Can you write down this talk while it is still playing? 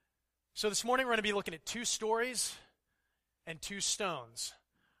So this morning we're going to be looking at two stories and two stones.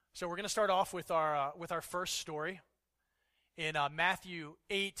 So we're going to start off with our first story in Matthew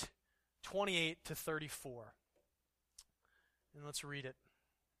 8:28 to 34. And let's read it.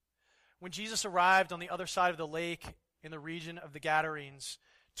 When Jesus arrived on the other side of the lake in the region of the Gadarenes,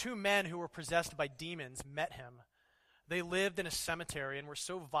 two men who were possessed by demons met him. They lived in a cemetery and were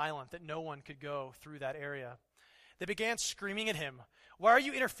so violent that no one could go through that area. They began screaming at him, "Why are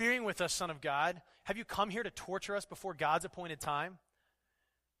you interfering with us, Son of God? Have you come here to torture us before God's appointed time?"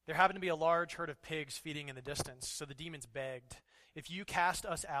 There happened to be a large herd of pigs feeding in the distance, so the demons begged, "If you cast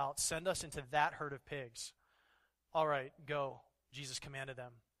us out, send us into that herd of pigs." "All right, go," Jesus commanded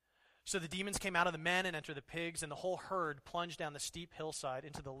them. So the demons came out of the men and entered the pigs, and the whole herd plunged down the steep hillside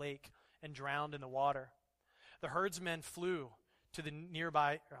into the lake and drowned in the water. The herdsmen fled to the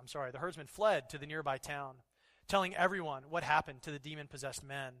nearby town, telling everyone what happened to the demon-possessed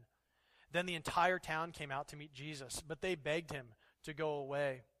men. Then the entire town came out to meet Jesus, but they begged him to go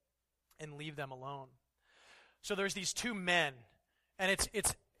away and leave them alone. So there's these two men, and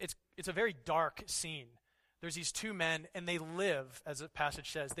it's a very dark scene. There's these two men, and they live, as the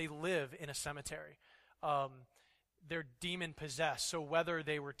passage says, they live in a cemetery. They're demon-possessed, so whether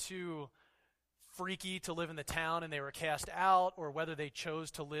they were too freaky to live in the town and they were cast out, or whether they chose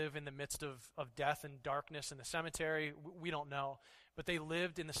to live in the midst of death and darkness in the cemetery, we don't know. But they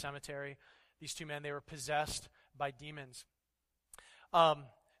lived in the cemetery. These two men, they were possessed by demons. The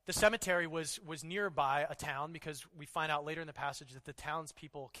cemetery was nearby a town, because we find out later in the passage that the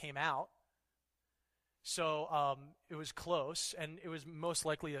townspeople came out. So it was close, and it was most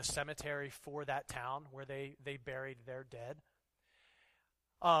likely a cemetery for that town where they buried their dead.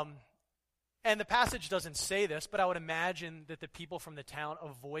 And the passage doesn't say this, but I would imagine that the people from the town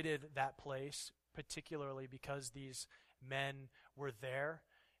avoided that place, particularly because these men were there,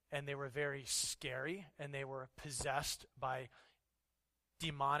 and they were very scary, and they were possessed by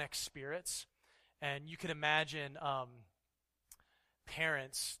demonic spirits. And you can imagine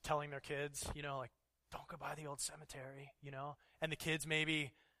parents telling their kids, like, don't go by the old cemetery, and the kids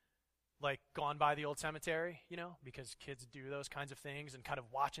maybe gone by the old cemetery, because kids do those kinds of things, and kind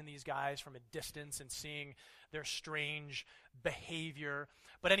of watching these guys from a distance and seeing their strange behavior.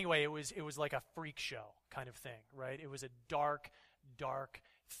 But anyway, it was like a freak show kind of thing, right? It was a dark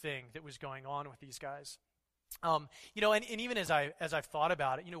thing that was going on with these guys. And even as I've thought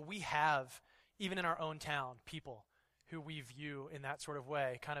about it, we have, even in our own town, people who we view in that sort of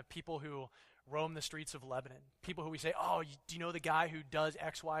way, kind of people who roam the streets of Lebanon. People who we say, "Oh, do you know the guy who does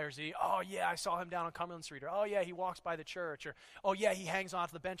X, Y, or Z? Oh, yeah, I saw him down on Cumberland Street." Or, "Oh, yeah, he walks by the church." Or, "Oh, yeah, he hangs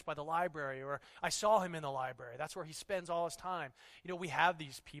off the bench by the library." Or, "I saw him in the library. That's where he spends all his time." We have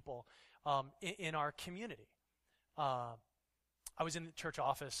these people in our community. I was in the church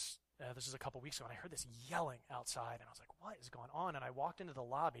office, this is a couple weeks ago, and I heard this yelling outside, and I was like, what is going on? And I walked into the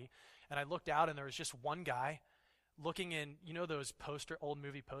lobby, and I looked out, and there was just one guy looking in, those old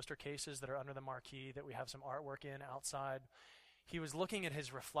movie poster cases that are under the marquee that we have some artwork in outside. He was looking at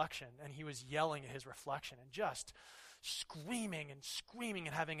his reflection, and he was yelling at his reflection and just screaming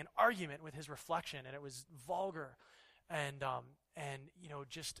and having an argument with his reflection, and it was vulgar and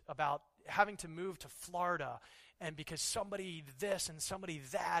just about having to move to Florida, and because somebody this and somebody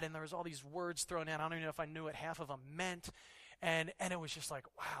that, and there was all these words thrown in. I don't even know if I knew what half of them meant, and it was just like,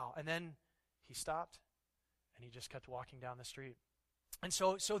 wow. And then he stopped, and he just kept walking down the street. And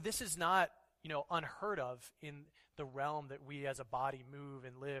so this is not, unheard of in the realm that we as a body move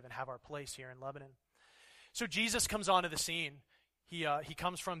and live and have our place here in Lebanon. So Jesus comes onto the scene. He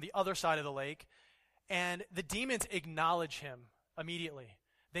comes from the other side of the lake, and the demons acknowledge him immediately.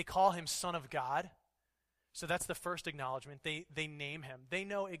 They call him Son of God. So that's the first acknowledgement. They name him. They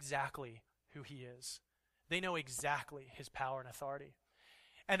know exactly who he is. They know exactly his power and authority.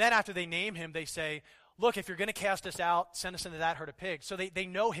 And then after they name him, they say, "Look, if you're going to cast us out, send us into that herd of pigs." So they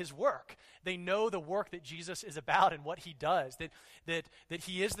know his work. They know the work that Jesus is about and what he does, that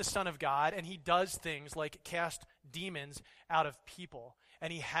he is the Son of God, and he does things like cast demons out of people.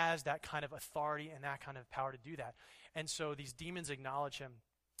 And he has that kind of authority and that kind of power to do that. And so these demons acknowledge him.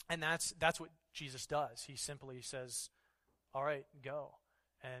 And that's what Jesus does. He simply says, "All right, go."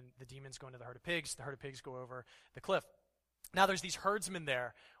 And the demons go into the herd of pigs. The herd of pigs go over the cliff. Now there's these herdsmen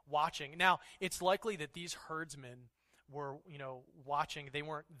there watching. Now it's likely that these herdsmen were, watching. They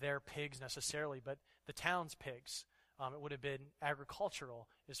weren't their pigs necessarily, but the town's pigs. It would have been agricultural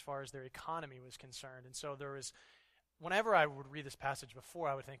as far as their economy was concerned. And so there was, whenever I would read this passage before,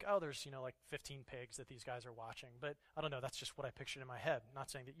 I would think, oh, there's, 15 pigs that these guys are watching. But I don't know, that's just what I pictured in my head. I'm not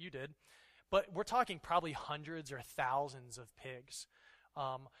saying that you did. But we're talking probably hundreds or thousands of pigs.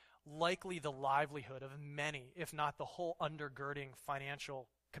 likely the livelihood of many, if not the whole undergirding financial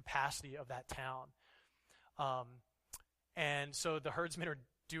capacity of that town. And so the herdsmen are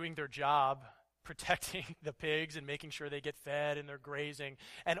doing their job, protecting the pigs and making sure they get fed and they're grazing.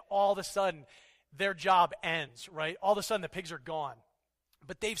 And all of a sudden, their job ends, right? All of a sudden, the pigs are gone.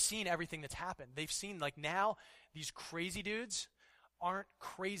 But they've seen everything that's happened. They've seen, like, now these crazy dudes aren't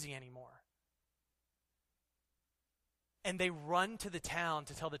crazy anymore. And they run to the town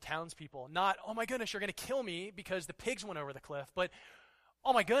to tell the townspeople, not, oh my goodness, you're going to kill me because the pigs went over the cliff, but,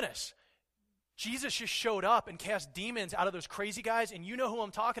 oh my goodness, Jesus just showed up and cast demons out of those crazy guys, and you know who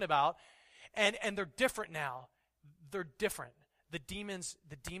I'm talking about, and they're different now. They're different. The demons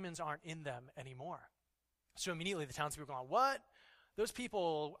aren't in them anymore. So immediately the townspeople are going, what? Those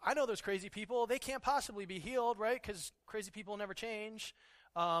people, I know those crazy people, they can't possibly be healed, right? Because crazy people never change.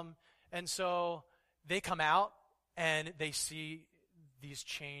 And so they come out and they see these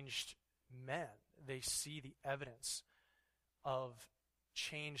changed men. They see the evidence of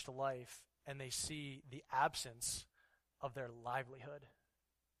changed life, and they see the absence of their livelihood.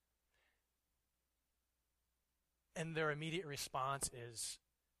 And their immediate response is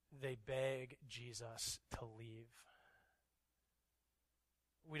they beg Jesus to leave.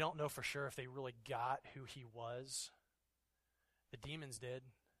 We don't know for sure if they really got who he was. The demons did.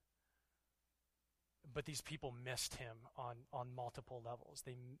 But these people missed him on multiple levels.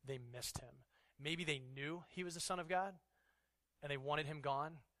 They missed him. Maybe they knew he was the Son of God, and they wanted him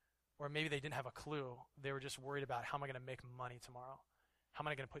gone. Or maybe they didn't have a clue. They were just worried about, how am I going to make money tomorrow? How am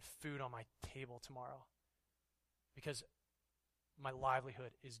I going to put food on my table tomorrow? Because my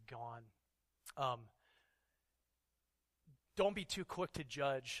livelihood is gone. Don't be too quick to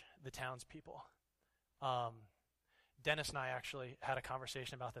judge the townspeople. Dennis and I actually had a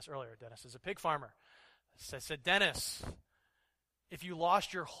conversation about this earlier. Dennis is a pig farmer. I said, Dennis, if you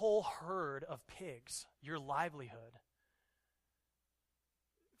lost your whole herd of pigs, your livelihood,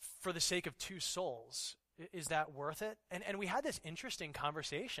 for the sake of 2 souls, is that worth it? And we had this interesting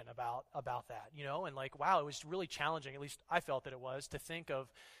conversation about that, you know, and like, wow, it was really challenging, at least I felt that it was, to think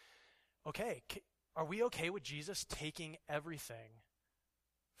of, okay, are we okay with Jesus taking everything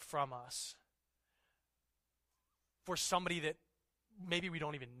from us for somebody that maybe we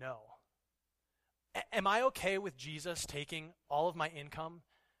don't even know? Am I okay with Jesus taking all of my income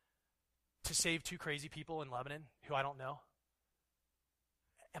to save 2 crazy people in Lebanon who I don't know?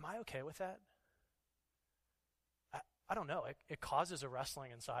 Am I okay with that? I don't know. It causes a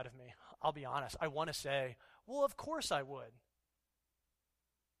wrestling inside of me. I'll be honest. I want to say, well, of course I would.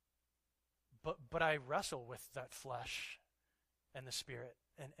 But I wrestle with that flesh and the spirit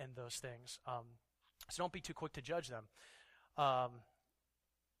and those things. So don't be too quick to judge them.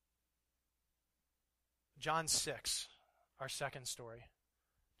 John 6, our second story.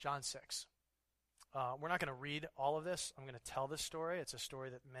 John 6. We're not going to read all of this. I'm going to tell this story. It's a story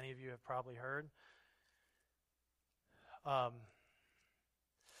that many of you have probably heard.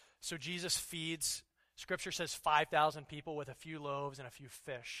 So Jesus feeds, Scripture says 5,000 people with a few loaves and a few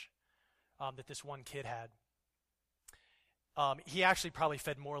fish that this one kid had. He actually probably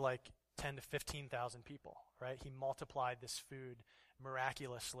fed more like 10 to 15,000 people, right? He multiplied this food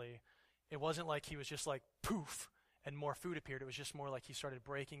miraculously. It wasn't like he was just like, poof, and more food appeared. It was just more like he started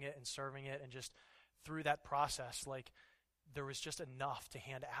breaking it and serving it, and just through that process, like, there was just enough to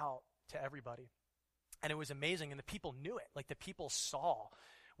hand out to everybody. And it was amazing, and the people knew it. Like, the people saw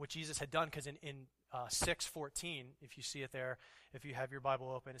what Jesus had done, because in 6:14, if you see it there, if you have your Bible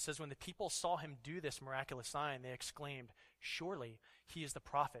open, it says, when the people saw him do this miraculous sign, they exclaimed, surely he is the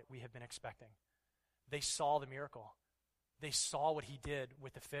prophet we have been expecting. They saw the miracle. They saw what he did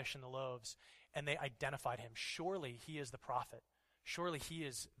with the fish and the loaves, and they identified him. Surely he is the prophet. Surely he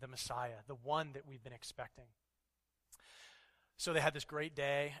is the Messiah, the one that we've been expecting. So they had this great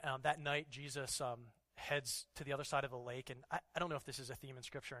day. That night, Jesus heads to the other side of the lake, and I don't know if this is a theme in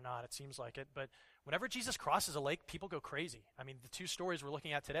Scripture or not. It seems like it, but whenever Jesus crosses a lake, people go crazy. I mean, the 2 stories we're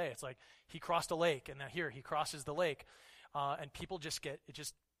looking at today, it's like he crossed a lake, and now here he crosses the lake, and people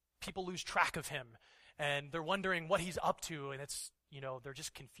people lose track of him, and they're wondering what he's up to, and it's, they're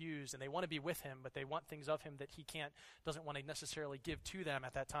just confused, and they want to be with him, but they want things of him that he doesn't want to necessarily give to them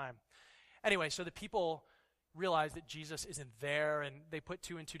at that time. Anyway, so the people realize that Jesus isn't there, and they put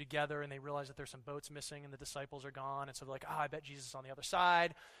 2 and 2 together, and they realize that there's some boats missing, and the disciples are gone, and so they're like, I bet Jesus is on the other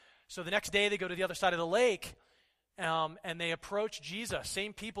side. So the next day they go to the other side of the lake, and they approach Jesus,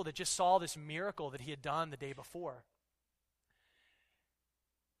 same people that just saw this miracle that he had done the day before.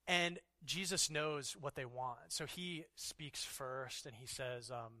 And Jesus knows what they want. So he speaks first, and he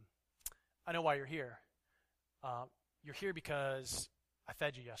says, I know why you're here. You're here because I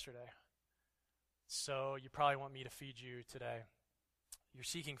fed you yesterday. So you probably want me to feed you today. You're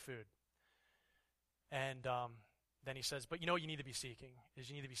seeking food. And then he says, but you know what you need to be seeking is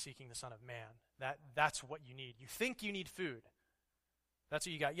you need to be seeking the Son of Man. That's what you need. You think you need food. That's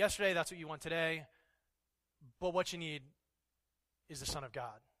what you got yesterday. That's what you want today. But what you need is the Son of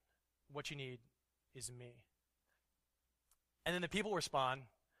God. What you need is me. And then the people respond,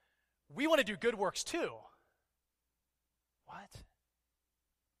 we want to do good works too. What?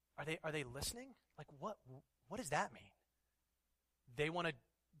 Are they listening? Like what does that mean? They want to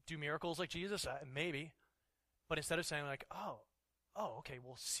do miracles like Jesus? Maybe. But instead of saying like, oh, okay,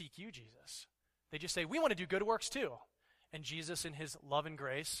 we'll seek you, Jesus. They just say, we want to do good works too. And Jesus, in his love and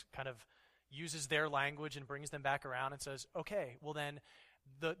grace, kind of uses their language and brings them back around and says, okay, well then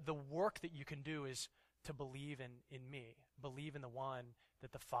the work that you can do is to believe in me, believe in the one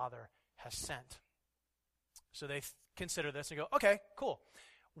that the Father has sent. So they consider this and go, okay, cool.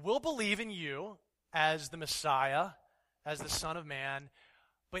 We'll believe in you as the Messiah, as the Son of Man,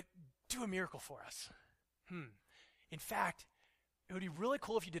 but do a miracle for us. In fact, it would be really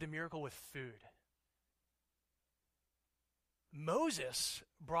cool if you did a miracle with food. Moses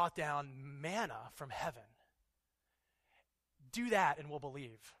brought down manna from heaven. Do that and we'll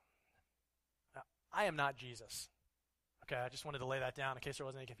believe. Now, I am not Jesus. Okay, I just wanted to lay that down in case there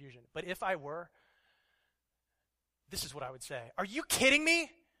wasn't any confusion. But if I were, this is what I would say. Are you kidding me?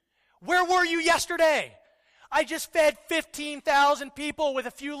 Where were you yesterday? I just fed 15,000 people with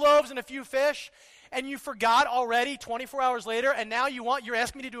a few loaves and a few fish, and you forgot already 24 hours later, and now you're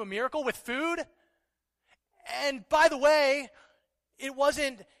asking me to do a miracle with food? And by the way, it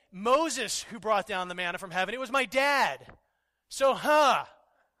wasn't Moses who brought down the manna from heaven. It was my dad. So,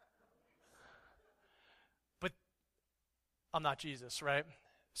 But I'm not Jesus, right?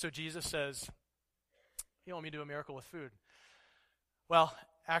 So Jesus says, you want me to do a miracle with food? Well,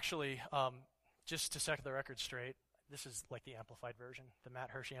 actually, just to set the record straight, this is like the Amplified version, the Matt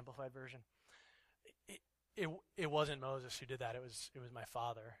Hershey Amplified version. It wasn't Moses who did that. It was my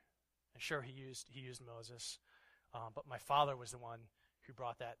father. And sure, he used Moses, but my father was the one who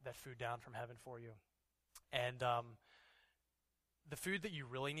brought that food down from heaven for you. And the food that you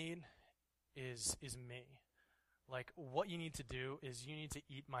really need is me. Like, what you need to do is you need to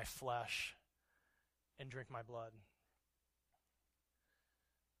eat my flesh and drink my blood.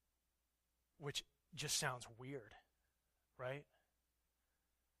 Which just sounds weird, right?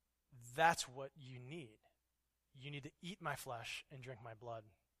 That's what you need. You need to eat my flesh and drink my blood.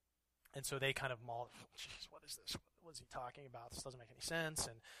 And so they kind of maul, geez, what is this? What is he talking about? This doesn't make any sense.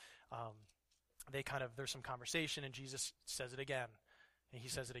 And there's some conversation, and Jesus says it again. And he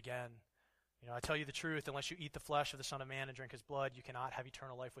says it again. I tell you the truth, unless you eat the flesh of the Son of Man and drink his blood, you cannot have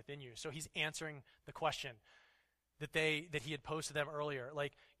eternal life within you. So he's answering the question that he had posed to them earlier.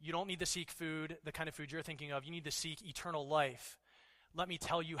 Like, you don't need to seek food, the kind of food you're thinking of. You need to seek eternal life. Let me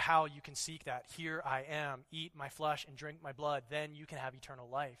tell you how you can seek that. Here I am. Eat my flesh and drink my blood. Then you can have eternal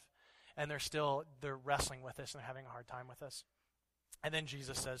life. And they're wrestling with this and they're having a hard time with this. And then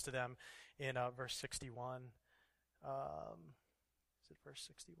Jesus says to them in verse 61. Is it verse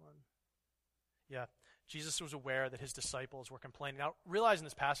 61? Yeah. Jesus was aware that his disciples were complaining. Now, realize in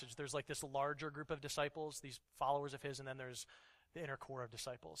this passage, there's like this larger group of disciples, these followers of his, and then there's the inner core of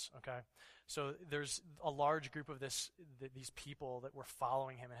disciples, okay? So there's a large group of these people that were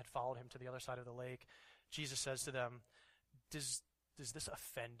following him and had followed him to the other side of the lake. Jesus says to them, does this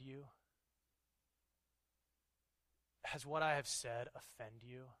offend you? Has what I have said offend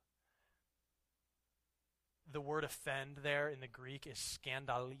you? The word offend there in the Greek is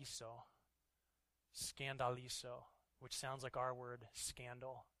scandalizo. Scandalizo, which sounds like our word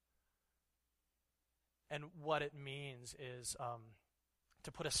scandal. And what it means is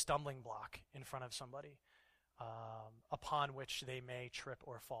to put a stumbling block in front of somebody upon which they may trip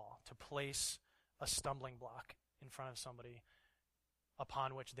or fall. To place a stumbling block in front of somebody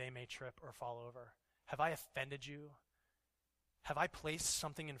upon which they may trip or fall over. Have I offended you? Have I placed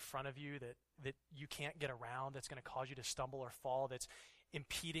something in front of you that you can't get around, that's going to cause you to stumble or fall, that's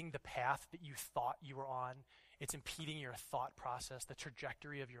impeding the path that you thought you were on? It's impeding your thought process, the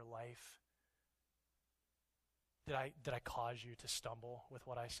trajectory of your life. Did I cause you to stumble with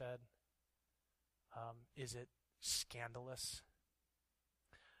what I said? Is it scandalous?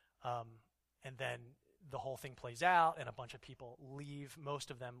 And then the whole thing plays out, and a bunch of people leave.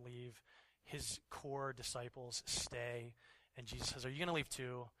 Most of them leave. His core disciples stay. And Jesus says, are you going to leave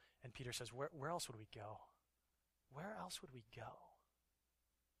too? And Peter says, where else would we go? Where else would we go?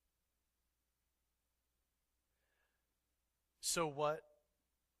 So what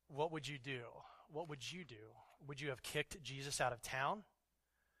would you do? What would you do? Would you have kicked Jesus out of town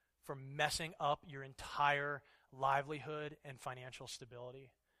from messing up your entire livelihood and financial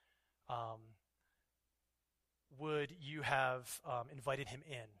stability? Would you have invited him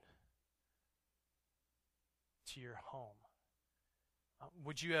in to your home?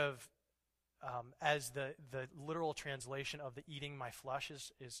 Would you have, as the literal translation of the eating my flesh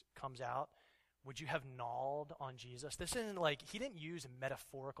comes out, would you have gnawed on Jesus? This isn't like, he didn't use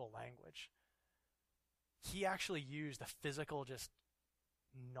metaphorical language. He actually used the physical, just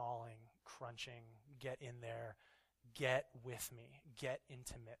gnawing, crunching, get in there, get with me, get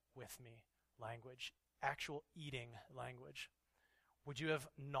intimate with me language, actual eating language. Would you have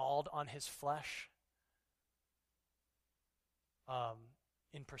gnawed on his flesh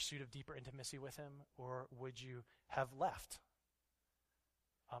in pursuit of deeper intimacy with him, or would you have left?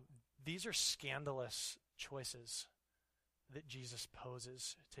 These are scandalous choices that Jesus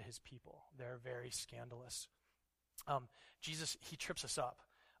poses to his people. They're very scandalous. Jesus, he trips us up.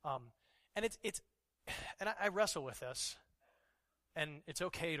 And I wrestle with this, and it's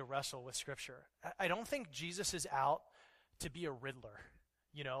okay to wrestle with Scripture. I don't think Jesus is out to be a Riddler.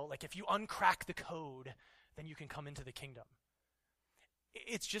 Like if you uncrack the code, then you can come into the kingdom.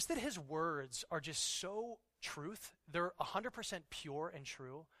 It's just that his words are just so truth. They're 100% pure and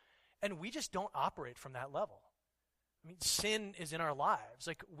true, and we just don't operate from that level. I mean, sin is in our lives.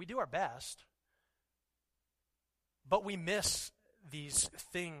 Like, we do our best, but we miss these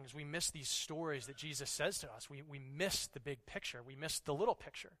things. We miss these stories that Jesus says to us. We miss the big picture. We miss the little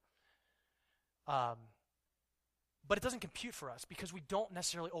picture. But it doesn't compute for us because we don't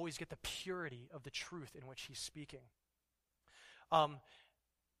necessarily always get the purity of the truth in which he's speaking.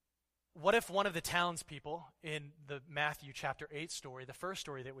 What if one of the townspeople in the Matthew chapter 8 story, the first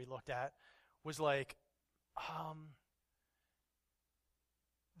story that we looked at, was like,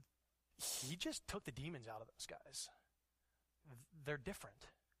 he just took the demons out of those guys. They're different.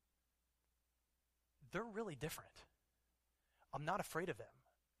 They're really different. I'm not afraid of them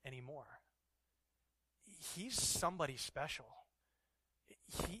anymore. He's somebody special.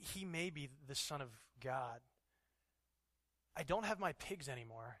 He may be the Son of God. I don't have my pigs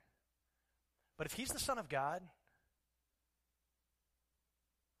anymore. But if he's the Son of God,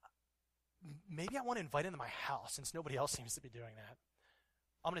 maybe I want to invite him to my house since nobody else seems to be doing that.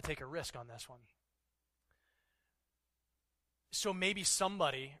 I'm going to take a risk on this one. So maybe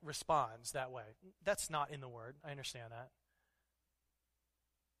somebody responds that way. That's not in the Word. I understand that.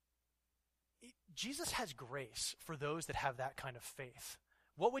 Jesus has grace for those that have that kind of faith.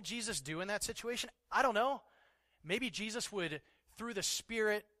 What would Jesus do in that situation? I don't know. Maybe Jesus would, through the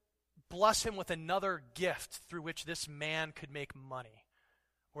Spirit, bless him with another gift through which this man could make money,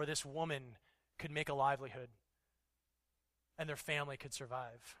 or this woman could make a livelihood, and their family could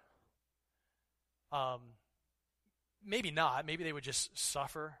survive. Maybe not. Maybe they would just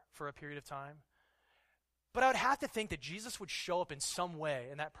suffer for a period of time. But I would have to think that Jesus would show up in some way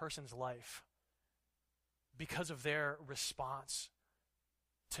in that person's life because of their response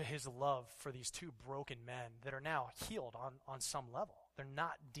to his love for these two broken men that are now healed on some level. They're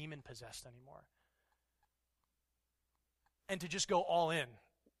not demon-possessed anymore. And to just go all in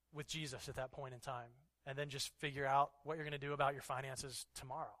with Jesus at that point in time, and then just figure out what you're going to do about your finances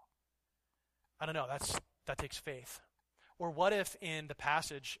tomorrow. I don't know. That takes faith. Or what if in the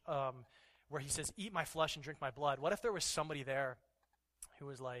passage where he says, eat my flesh and drink my blood, what if there was somebody there who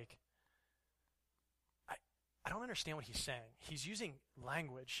was like, I don't understand what he's saying. He's using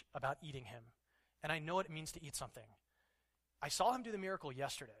language about eating him, and I know what it means to eat something. I saw him do the miracle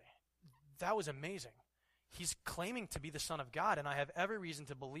yesterday. That was amazing. He's claiming to be the Son of God, and I have every reason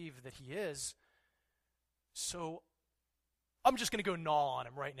to believe that he is. So I'm just going to go gnaw on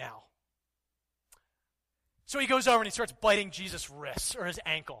him right now. So he goes over and he starts biting Jesus' wrists or his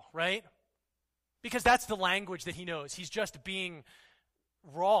ankle, right? Because that's the language that he knows. He's just being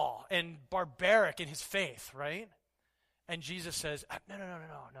raw and barbaric in his faith, right? And Jesus says, no,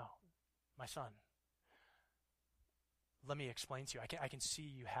 my son. Let me explain to you. I can see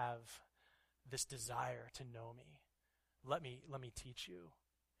you have this desire to know me. Let me teach you,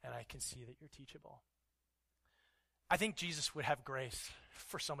 and I can see that you're teachable. I think Jesus would have grace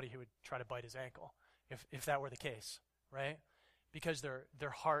for somebody who would try to bite his ankle, if that were the case, right? Because their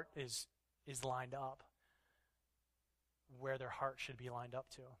heart is lined up where their heart should be lined up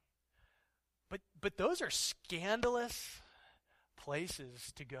to. But those are scandalous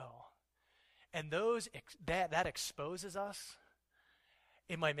places to go. And that exposes us.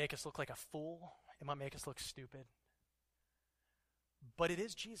 It might make us look like a fool. It might make us look stupid. But it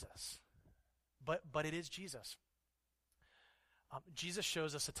is Jesus. But it is Jesus. Jesus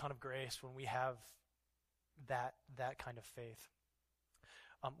shows us a ton of grace when we have that kind of faith.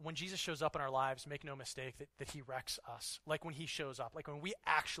 When Jesus shows up in our lives, make no mistake that he wrecks us. Like when he shows up, like when we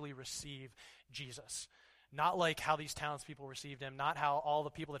actually receive Jesus. Not like how these townspeople received him, not how all the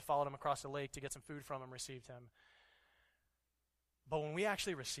people that followed him across the lake to get some food from him received him. But when we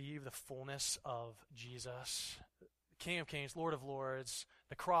actually receive the fullness of Jesus, King of Kings, Lord of Lords,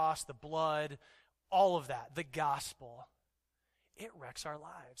 the cross, the blood, all of that, the gospel, it wrecks our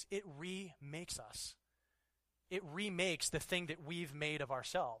lives. It remakes us. It remakes the thing that we've made of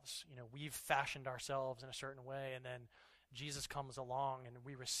ourselves. We've fashioned ourselves in a certain way, and then Jesus comes along and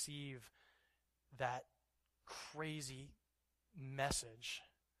we receive that crazy message,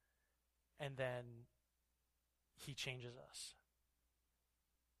 and then he changes us.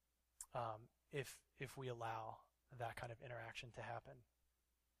 If we allow that kind of interaction to happen.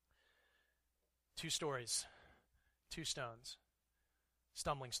 2 stories, 2 stones,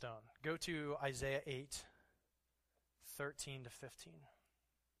 stumbling stone. Go to Isaiah 8, 13 to 15.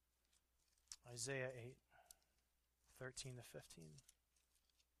 Isaiah 8, 13 to 15.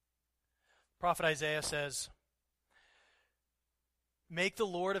 Prophet Isaiah says, "Make the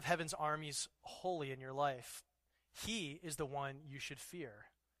Lord of heaven's armies holy in your life. He is the one you should fear.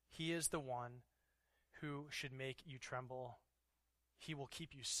 He is the one who should make you tremble. He will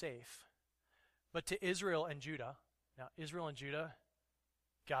keep you safe. But to Israel and Judah," now Israel and Judah,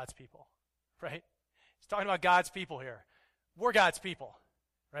 God's people, right? He's talking about God's people here. We're God's people,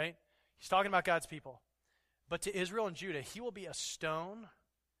 right? He's talking about God's people. "But to Israel and Judah, he will be a stone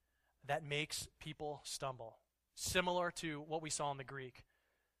that makes people stumble." Similar to what we saw in the Greek,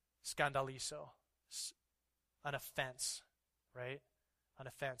 skandalizo, an offense, right? An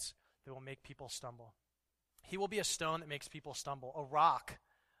offense that will make people stumble. "He will be a stone that makes people stumble, a rock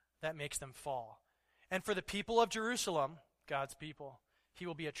that makes them fall. And for the people of Jerusalem," God's people, "he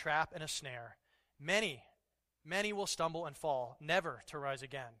will be a trap and a snare. Many will stumble and fall, never to rise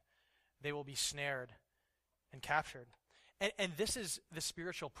again. They will be snared and captured." And this is the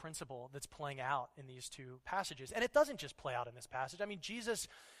spiritual principle that's playing out in these 2 passages. And it doesn't just play out in this passage. I mean, Jesus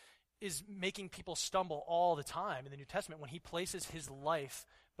is making people stumble all the time in the New Testament when he places his life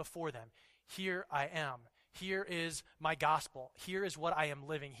before them. Here I am. Here is my gospel. Here is what I am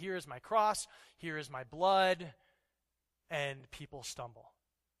living. Here is my cross. Here is my blood. And people stumble.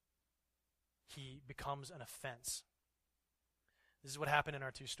 He becomes an offense. This is what happened in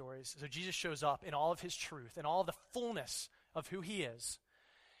our 2 stories. So Jesus shows up in all of his truth, in all of the fullness of who he is,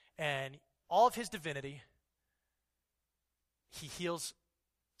 and all of his divinity. He heals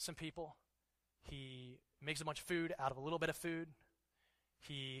some people. He makes a bunch of food out of a little bit of food.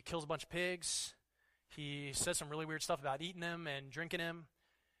 He kills a bunch of pigs. He says some really weird stuff about eating them and drinking him.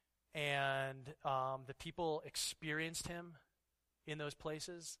 And the people experienced him in those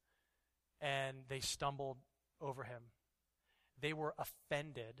places, and they stumbled over him. They were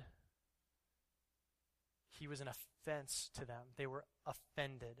offended. He was an offense to them. They were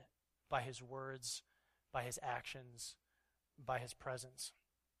offended by his words, by his actions, by his presence.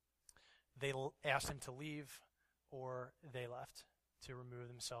 They asked him to leave, or they left to remove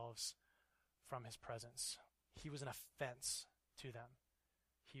themselves from his presence. He was an offense to them.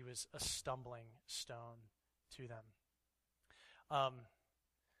 He was a stumbling stone to them.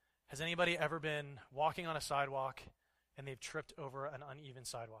 Has anybody ever been walking on a sidewalk and they've tripped over an uneven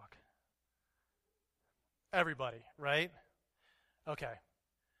sidewalk? Everybody, right? Okay.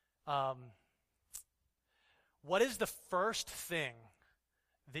 What is the first thing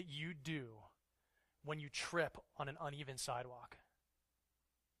that you do when you trip on an uneven sidewalk?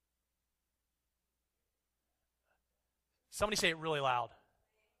 Somebody say it really loud.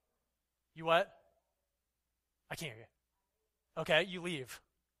 You what? I can't hear you. Okay, you leave.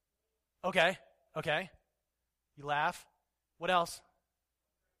 Okay. You laugh. What else?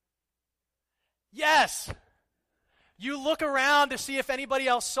 Yes! You look around to see if anybody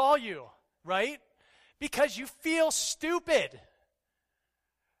else saw you, right? Because you feel stupid.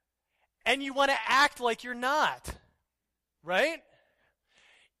 And you want to act like you're not, right?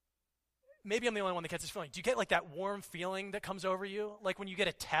 Maybe I'm the only one that gets this feeling. Do you get like that warm feeling that comes over you? Like when you get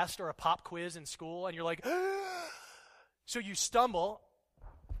a test or a pop quiz in school and you're like, so you stumble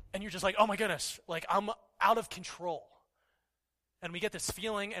and you're just like, oh my goodness, like I'm out of control. And we get this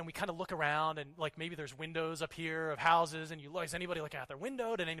feeling and we kind of look around and like maybe there's windows up here of houses and you look, is anybody looking out their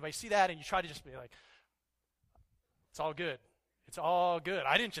window? Did anybody see that? And you try to just be like, it's all good. It's all good.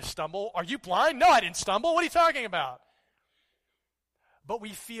 I didn't just stumble. Are you blind? No, I didn't stumble. What are you talking about? But we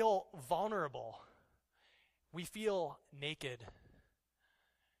feel vulnerable. We feel naked.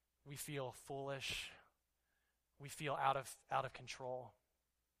 We feel foolish. We feel out of control.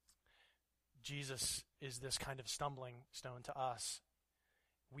 Jesus is this kind of stumbling stone to us.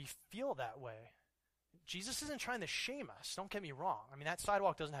 we feel that way. Jesus isn't trying to shame us. Don't get me wrong. I mean, that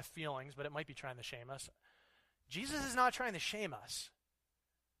sidewalk doesn't have feelings, but it might be trying to shame us. Jesus is not trying to shame us.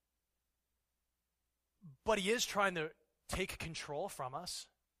 But he is trying to take control from us.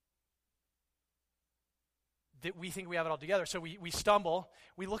 That we think we have it all together. So we stumble,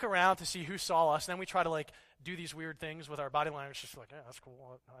 we look around to see who saw us, and then we try to do these weird things with our body language, just yeah, that's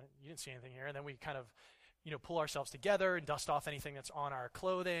cool. You didn't see anything here. And then we kind of, pull ourselves together and dust off anything that's on our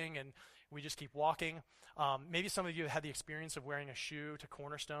clothing, and we just keep walking. Maybe some of you have had the experience of wearing a shoe to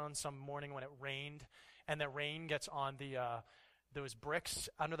Cornerstone some morning when it rained, and the rain gets on those bricks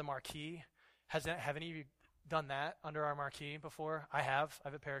under the marquee. Have any of you done that under our marquee before? I have. I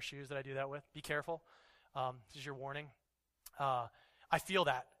have a pair of shoes that I do that with. Be careful. This is your warning. I feel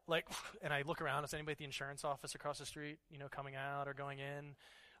that, and I look around. Is anybody at the insurance office across the street, coming out or going in?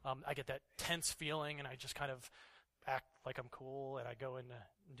 I get that tense feeling, and I just kind of act like I'm cool, and I go in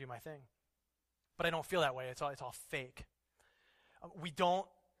and do my thing. But I don't feel that way. It's all fake. We don't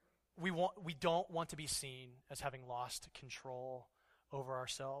want to be seen as having lost control over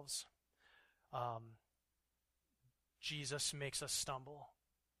ourselves. Jesus makes us stumble.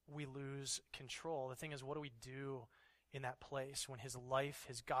 We lose control. The thing is, what do we do in that place when his life,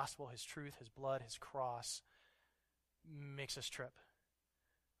 his gospel, his truth, his blood, his cross makes us trip?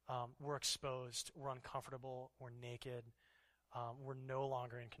 We're exposed. We're uncomfortable. We're naked. We're no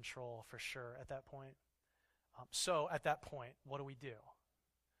longer in control for sure at that point. So at that point, what do we do?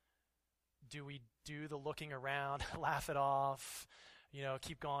 Do we do the looking around, laugh it off,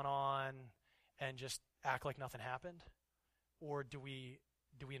 keep going on, and just act like nothing happened? Or do we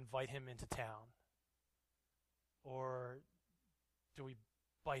invite him into town? Or do we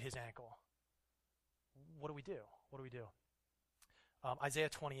bite his ankle? What do we do? Isaiah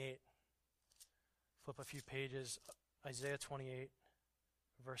 28. Flip a few pages. Isaiah 28,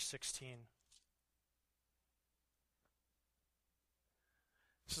 verse 16.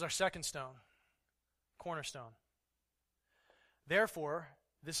 This is our second stone, cornerstone. Therefore,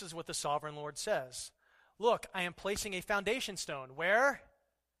 this is what the sovereign Lord says. Look, I am placing a foundation stone. Where?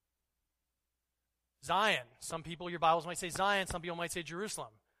 Zion. Some people, your Bibles might say Zion. Some people might say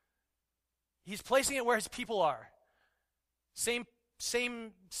Jerusalem. He's placing it where his people are. Same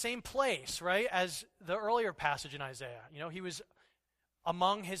place, right, as the earlier passage in Isaiah. He was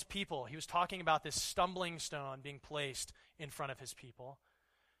among his people. He was talking about this stumbling stone being placed in front of his people.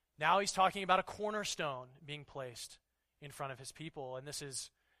 Now he's talking about a cornerstone being placed in front of his people, and this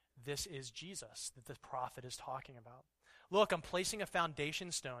is Jesus that the prophet is talking about. Look, I'm placing a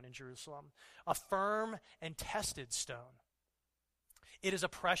foundation stone in Jerusalem, a firm and tested stone. It is a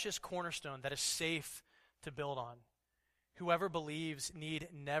precious cornerstone that is safe to build on. Whoever believes need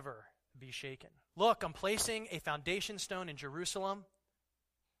never be shaken. Look, I'm placing a foundation stone in Jerusalem,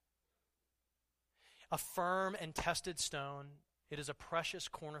 a firm and tested stone. It is a precious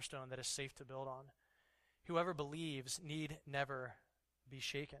cornerstone that is safe to build on. Whoever believes need never be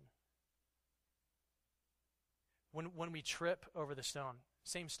shaken. When we trip over the stone,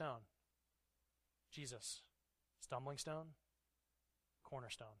 same stone. Jesus, stumbling stone,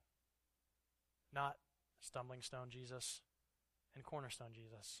 cornerstone. Not stumbling stone Jesus and cornerstone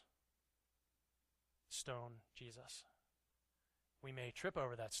Jesus. Stone Jesus. We may trip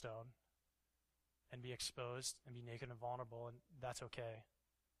over that stone and be exposed and be naked and vulnerable, and that's okay.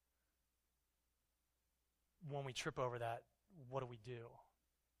 When we trip over that, what do we do?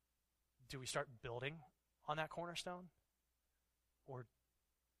 Do we start building on that cornerstone? Or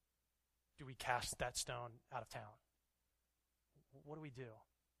do we cast that stone out of town? What do we do?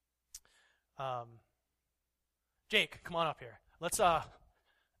 Jake, come on up here. Let's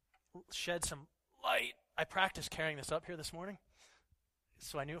shed some light. I practiced carrying this up here this morning,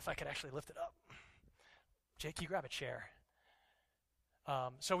 so I knew if I could actually lift it up. Jake, you grab a chair.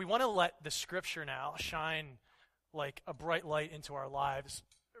 So we want to let the scripture now shine like a bright light into our lives,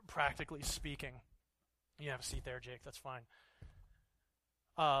 practically speaking. You have a seat there, Jake. That's fine.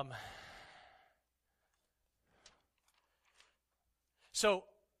 So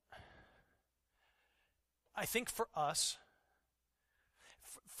I think for us,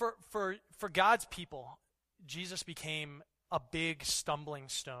 for God's people, Jesus became a big stumbling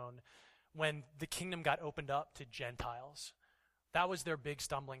stone when the kingdom got opened up to Gentiles. That was their big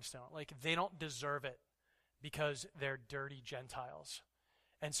stumbling stone. Like, they don't deserve it because they're dirty Gentiles.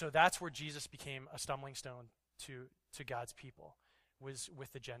 And so that's where Jesus became a stumbling stone to God's people, was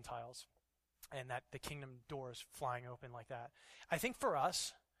with the Gentiles, and that the kingdom doors flying open like that. I think for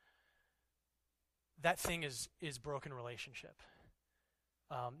us, that thing is broken relationship.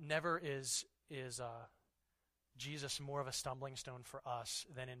 Never is Jesus more of a stumbling stone for us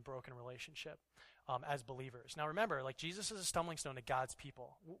than in broken relationship as believers. Now remember, like Jesus is a stumbling stone to God's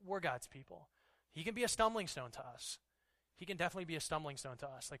people. We're God's people. He can be a stumbling stone to us. He can definitely be a stumbling stone to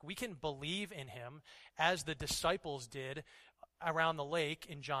us. Like we can believe in him as the disciples did around the lake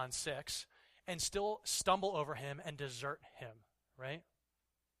in John 6 and still stumble over him and desert him, right?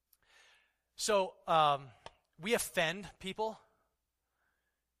 So we offend people.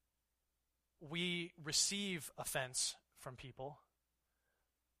 We receive offense from people.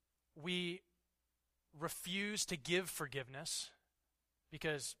 We refuse to give forgiveness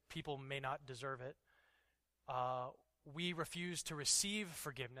because people may not deserve it. We refuse to receive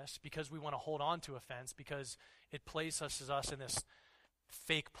forgiveness because we want to hold on to offense because it places us in this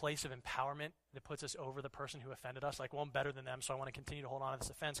fake place of empowerment that puts us over the person who offended us. Like, well, I'm better than them, so I want to continue to hold on to this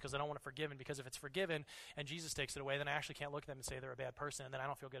offense because I don't want to forgive. And because if it's forgiven and Jesus takes it away, then I actually can't look at them and say they're a bad person, and then I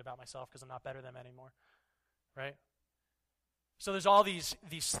don't feel good about myself because I'm not better than them anymore, right? So there's all these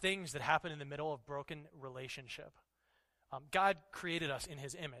things that happen in the middle of broken relationship. God created us in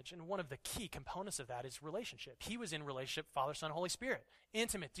his image, and one of the key components of that is relationship. He was in relationship, Father, Son, Holy Spirit.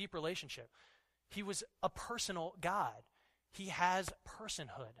 Intimate, deep relationship. He was a personal God. He has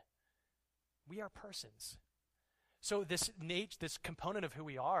personhood. We are persons. So this component of who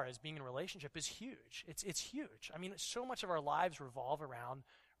we are as being in a relationship is huge. It's huge. I mean, so much of our lives revolve around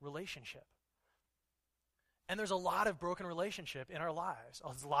relationship. And there's a lot of broken relationship in our lives.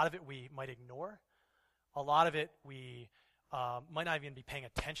 A lot of it we might ignore. A lot of it we might not even be paying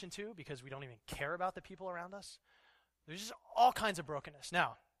attention to because we don't even care about the people around us. There's just all kinds of brokenness.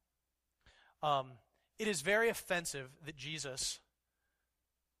 Now, it is very offensive that Jesus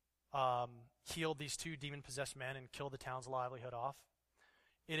healed these 2 demon-possessed men and killed the town's livelihood off.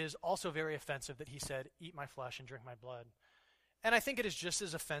 It is also very offensive that he said, "Eat my flesh and drink my blood." And I think it is just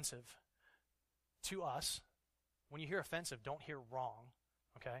as offensive to us. When you hear offensive, don't hear wrong,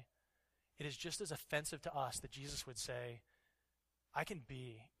 okay? It is just as offensive to us that Jesus would say, I can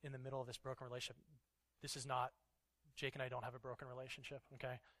be in the middle of this broken relationship. This is not, Jake and I don't have a broken relationship,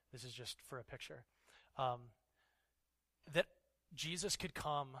 okay? This is just for a picture. That Jesus could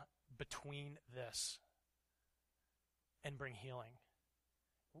come between this and bring healing.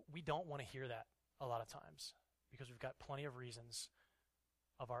 We don't want to hear that a lot of times because we've got plenty of reasons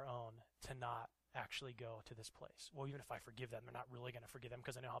of our own to not actually go to this place. Well, even if I forgive them, they're not really going to forgive them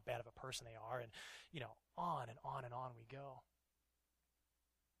because I know how bad of a person they are, and on and on and on we go.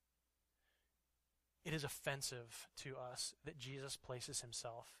 It is offensive to us that Jesus places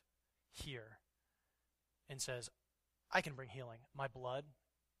himself here and says, I can bring healing. My blood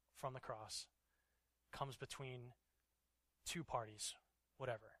from the cross comes between 2 parties,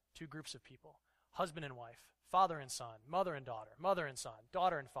 whatever, 2 groups of people, husband and wife, father and son, mother and daughter, mother and son,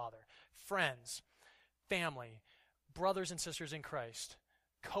 daughter and father, friends, family, brothers and sisters in Christ,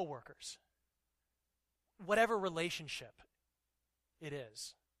 co-workers, whatever relationship it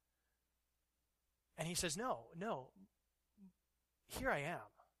is. And he says, no, here I am.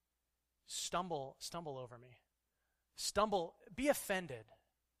 Stumble over me. Be offended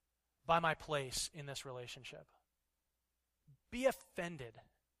by my place in this relationship. Be offended.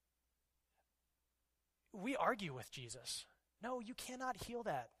 We argue with Jesus. No, you cannot heal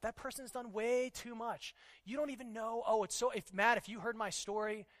that. That person's done way too much. You don't even know. Matt, if you heard my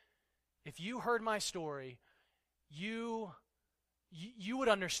story, you would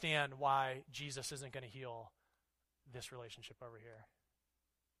understand why Jesus isn't going to heal this relationship over here.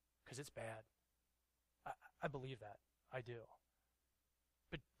 Because it's bad. I believe that. I do.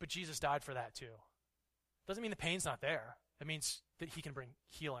 But Jesus died for that too. Doesn't mean the pain's not there. It means that he can bring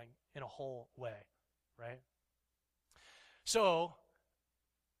healing in a whole way, right? So,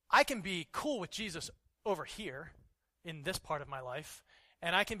 I can be cool with Jesus over here in this part of my life,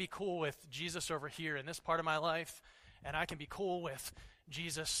 and I can be cool with Jesus over here in this part of my life, and I can be cool with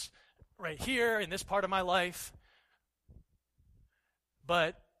Jesus right here in this part of my life.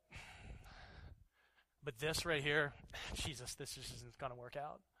 But this right here, Jesus, this just isn't going to work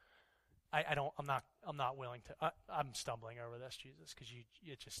out. I'm not willing to. I'm stumbling over this, Jesus, because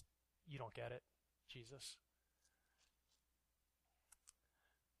you don't get it, Jesus.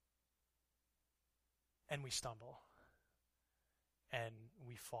 And we stumble, and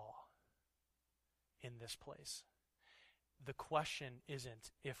we fall in this place. The question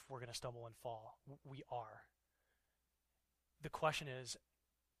isn't if we're going to stumble and fall. We are. The question is,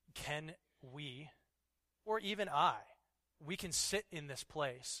 can we, or even we can sit in this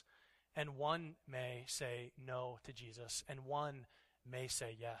place, and one may say no to Jesus, and one may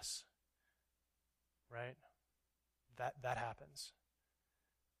say yes. Right? That happens.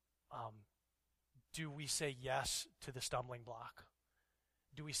 do we say yes to the stumbling block?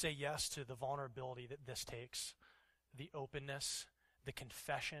 Do we say yes to the vulnerability that this takes, the openness, the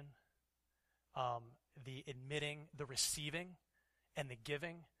confession, the admitting, the receiving, and the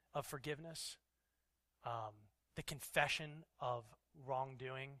giving of forgiveness, the confession of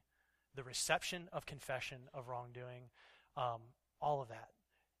wrongdoing, the reception of confession of wrongdoing, all of that?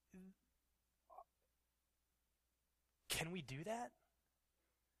 Can we do that?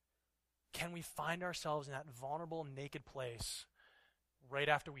 Can we find ourselves in that vulnerable, naked place right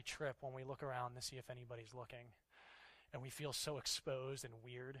after we trip when we look around to see if anybody's looking and we feel so exposed and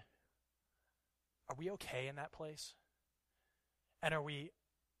weird? Are we okay in that place? And are we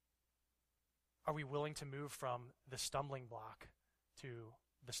willing to move from the stumbling block to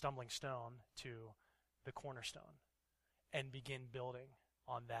the stumbling stone to the cornerstone and begin building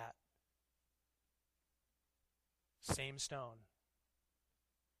on that same stone,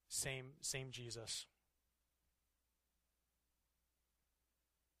 same Jesus?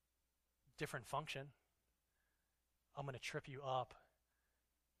 Different function. I'm going to trip you up,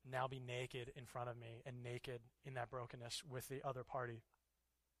 now be naked in front of me and naked in that brokenness with the other party.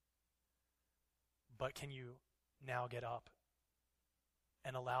 But can you now get up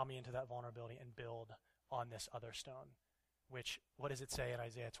and allow me into that vulnerability and build on this other stone? Which, what does it say in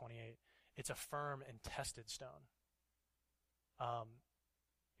Isaiah 28? It's a firm and tested stone.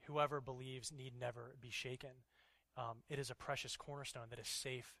 Whoever believes need never be shaken. It is a precious cornerstone that is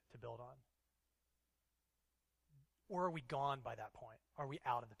safe to build on. Or are we gone by that point? Are we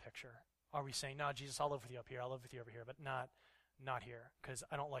out of the picture? Are we saying, no, Jesus, I'll live with you up here, I'll live with you over here, but not here, because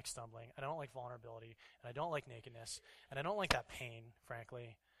I don't like stumbling, I don't like vulnerability, and I don't like nakedness, and I don't like that pain,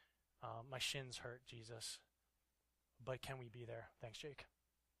 frankly. My shins hurt, Jesus. But can we be there? Thanks, Jake.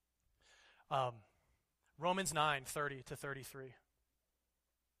 Romans 9:30-33.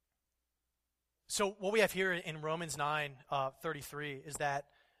 So what we have here in Romans 9:33 is that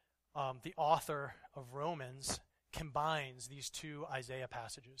the author of Romans combines these two Isaiah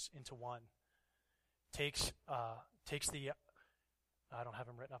passages into one. Takes the, I don't have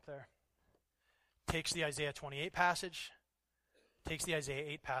them written up there, takes the Isaiah 28 passage, takes the Isaiah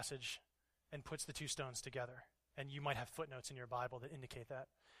 8 passage, and puts the two stones together. And you might have footnotes in your Bible that indicate that.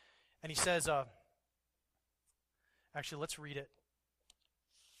 And he says, actually, let's read it.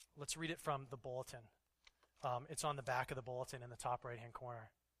 Let's read it from the bulletin. It's on the back of the bulletin in the top right-hand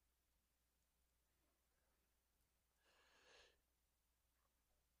corner.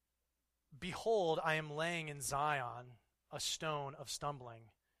 Behold, I am laying in Zion a stone of stumbling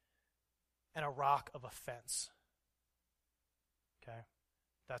and a rock of offense. Okay,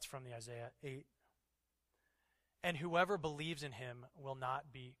 that's from the Isaiah 8. And whoever believes in him will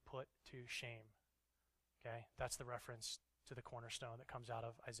not be put to shame. Okay, that's the reference to the cornerstone that comes out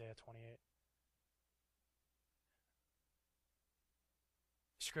of Isaiah 28.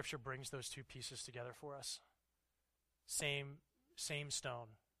 Scripture brings those two pieces together for us. Same stone.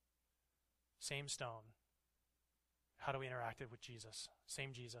 Same stone. How do we interact with Jesus?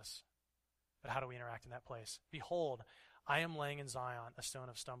 Same Jesus. But how do we interact in that place? Behold, I am laying in Zion a stone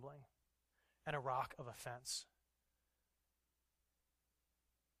of stumbling and a rock of offense.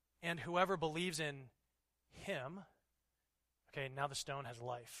 And whoever believes in him, okay, now the stone has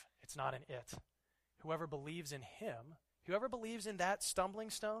life. It's not an it. Whoever believes in him, whoever believes in that stumbling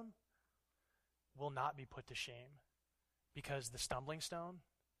stone will not be put to shame, because the stumbling stone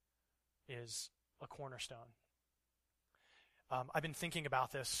is a cornerstone. I've been thinking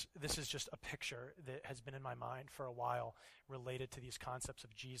about this. This is just a picture that has been in my mind for a while related to these concepts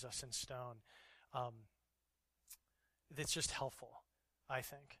of Jesus and stone. That's just helpful, I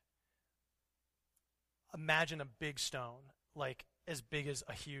think. Imagine a big stone, like as big as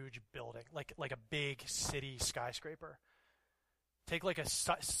a huge building, like a big city skyscraper. Take like a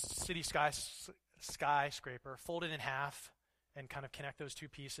city skyscraper, fold it in half, and kind of connect those two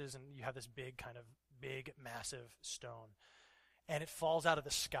pieces, and you have this big, massive stone. And it falls out of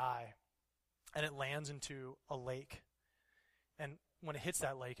the sky, and it lands into a lake. And when it hits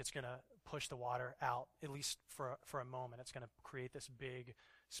that lake, it's going to push the water out, at least for a moment. It's going to create this big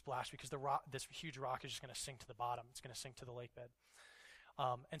splash, because this huge rock is just going to sink to the bottom. It's going to sink to the lake bed.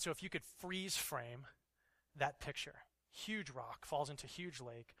 And so if you could freeze frame that picture, huge rock falls into huge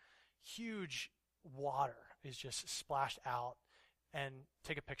lake, huge water is just splashed out, and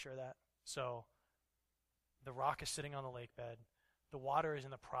take a picture of that. So the rock is sitting on the lake bed. The water is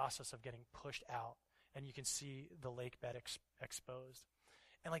in the process of getting pushed out, and you can see the lake bed exposed.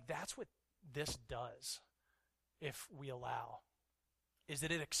 And like that's what this does, if we allow, is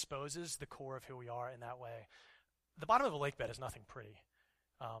that it exposes the core of who we are in that way. The bottom of a lake bed is nothing pretty.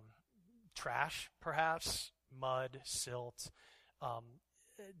 trash, perhaps, mud, silt, um,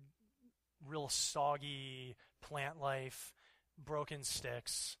 real soggy plant life, broken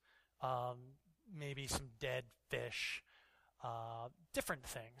sticks, maybe some dead fish, different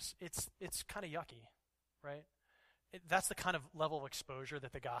things. It's kind of yucky, right? That's the kind of level of exposure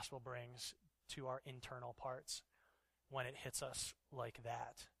that the gospel brings to our internal parts when it hits us like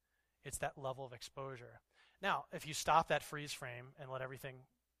that. It's that level of exposure. Now, if you stop that freeze frame and let everything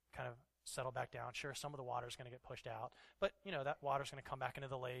kind of settle back down, sure, some of the water is going to get pushed out, but that water is going to come back into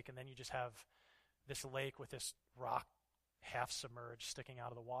the lake, and then you just have this lake with this rock half submerged sticking out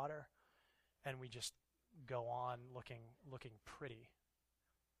of the water, and we just go on looking pretty.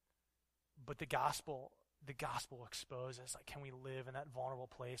 But the gospel exposes, like, can we live in that vulnerable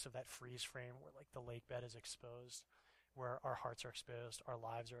place of that freeze frame where, like, the lake bed is exposed, where our hearts are exposed, our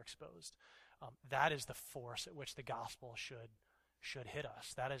lives are exposed. That is the force at which the gospel should hit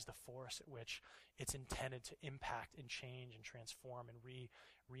us. That is the force at which it's intended to impact and change and transform and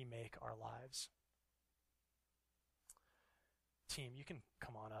remake our lives. Team, you can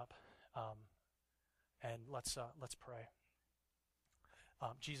come on up, and let's pray.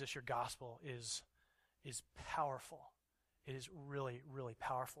 Jesus, your gospel is powerful. It is really, really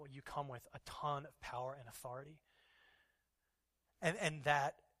powerful. You come with a ton of power and authority. And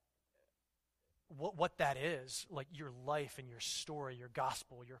that, what that is, like your life and your story, your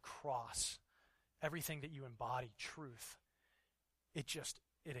gospel, your cross, everything that you embody, truth, it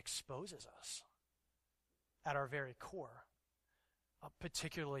exposes us at our very core,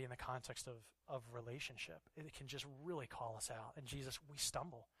 particularly in the context of relationship. It can just really call us out. And Jesus, we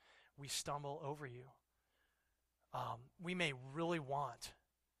stumble. We stumble over you. We may really want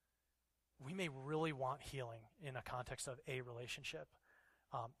healing in a context of a relationship,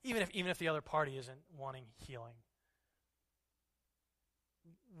 even if the other party isn't wanting healing.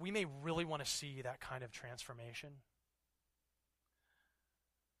 We may really want to see that kind of transformation,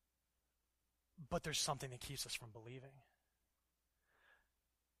 but there's something that keeps us from believing.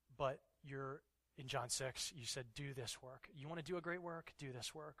 But in John 6, you said, do this work. You want to do a great work? Do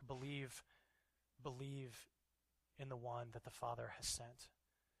this work. Believe in the one that the Father has sent.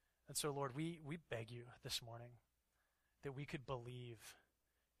 And so, Lord, we beg you this morning that we could believe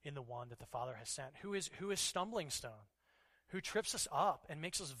in the one that the Father has sent, who is stumbling stone, who trips us up and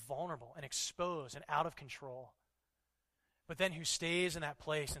makes us vulnerable and exposed and out of control, but then who stays in that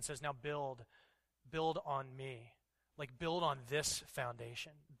place and says, now build on me. Like, build on this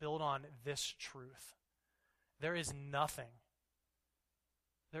foundation. Build on this truth. There is nothing,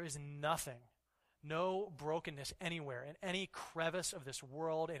 no brokenness anywhere, in any crevice of this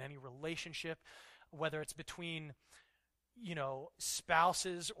world, in any relationship, whether it's between,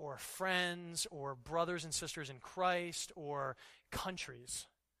 spouses or friends or brothers and sisters in Christ or countries.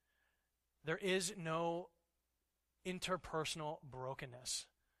 There is no interpersonal brokenness.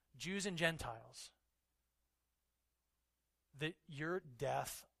 Jews and Gentiles. That your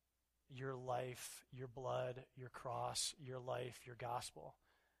death, your life, your blood, your cross, your life, your gospel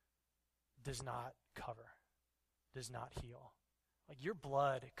does not cover, does not heal. Like, your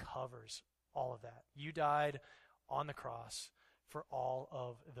blood covers all of that. You died on the cross for all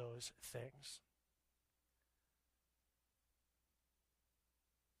of those things.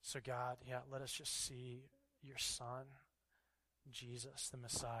 So God, let us just see your Son, Jesus, the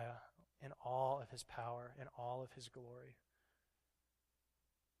Messiah, in all of his power, in all of his glory,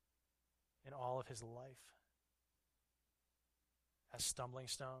 in all of his life, as stumbling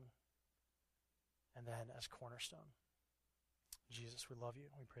stone, and then as cornerstone. Jesus, we love you.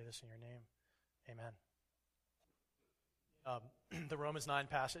 We pray this in your name. Amen. The Romans 9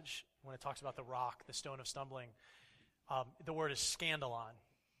 passage, when it talks about the rock, the stone of stumbling, the word is scandalon,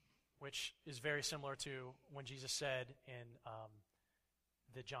 which is very similar to when Jesus said in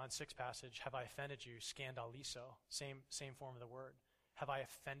the John 6 passage, have I offended you? Scandalizo, same form of the word. Have I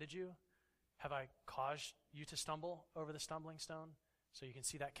offended you? Have I caused you to stumble over the stumbling stone? So you can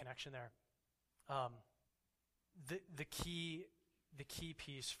see that connection there. The key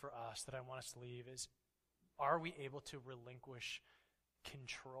piece for us that I want us to leave is, are we able to relinquish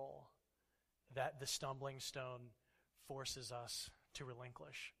control that the stumbling stone forces us to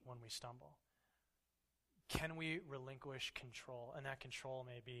relinquish when we stumble? Can we relinquish control? And that control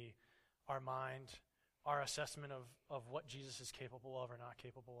may be our mind, our assessment of what Jesus is capable of or not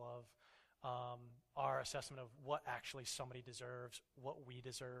capable of, our assessment of what actually somebody deserves, what we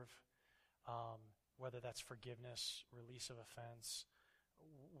deserve, whether that's forgiveness, release of offense,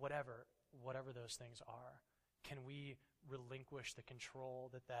 whatever those things are. Can we relinquish the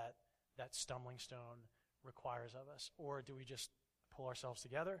control that stumbling stone requires of us? Or do we just pull ourselves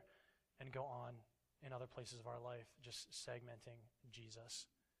together and go on in other places of our life, just segmenting Jesus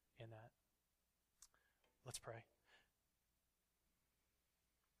in that. Let's pray.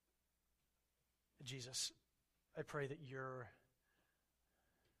 Jesus, I pray that your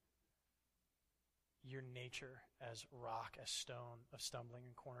nature as rock, as stone of stumbling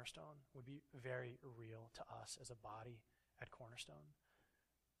and Cornerstone would be very real to us as a body at Cornerstone.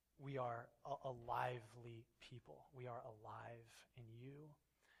 We are a lively people. We are alive in you.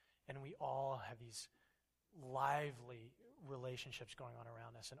 And we all have these lively relationships going on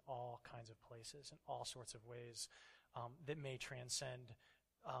around us in all kinds of places, in all sorts of ways that may transcend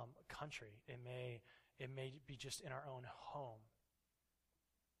country. It may be just in our own home.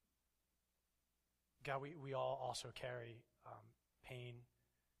 God, we all also carry pain,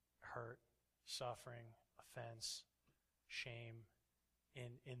 hurt, suffering, offense, shame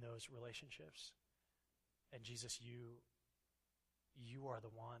in those relationships. And Jesus, you are the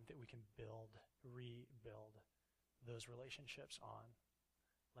one that we can rebuild those relationships on.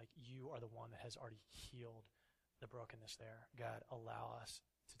 Like, you are the one that has already healed the brokenness there. God, allow us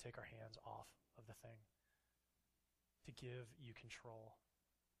to take our hands off of the thing, to give you control.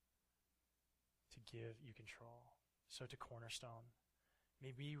 So to Cornerstone,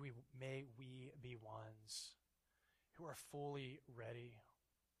 may we be ones who are fully ready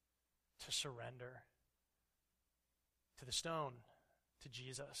to surrender to the stone, to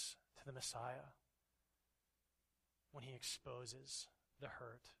Jesus, to the Messiah, when he exposes the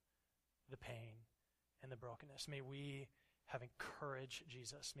hurt, the pain, and the brokenness. May we have courage,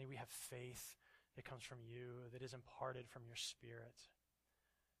 Jesus. May we have faith that comes from you, that is imparted from your Spirit,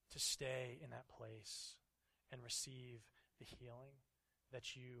 to stay in that place and receive the healing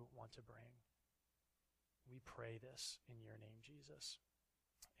that you want to bring. We pray this in your name, Jesus.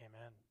 Amen.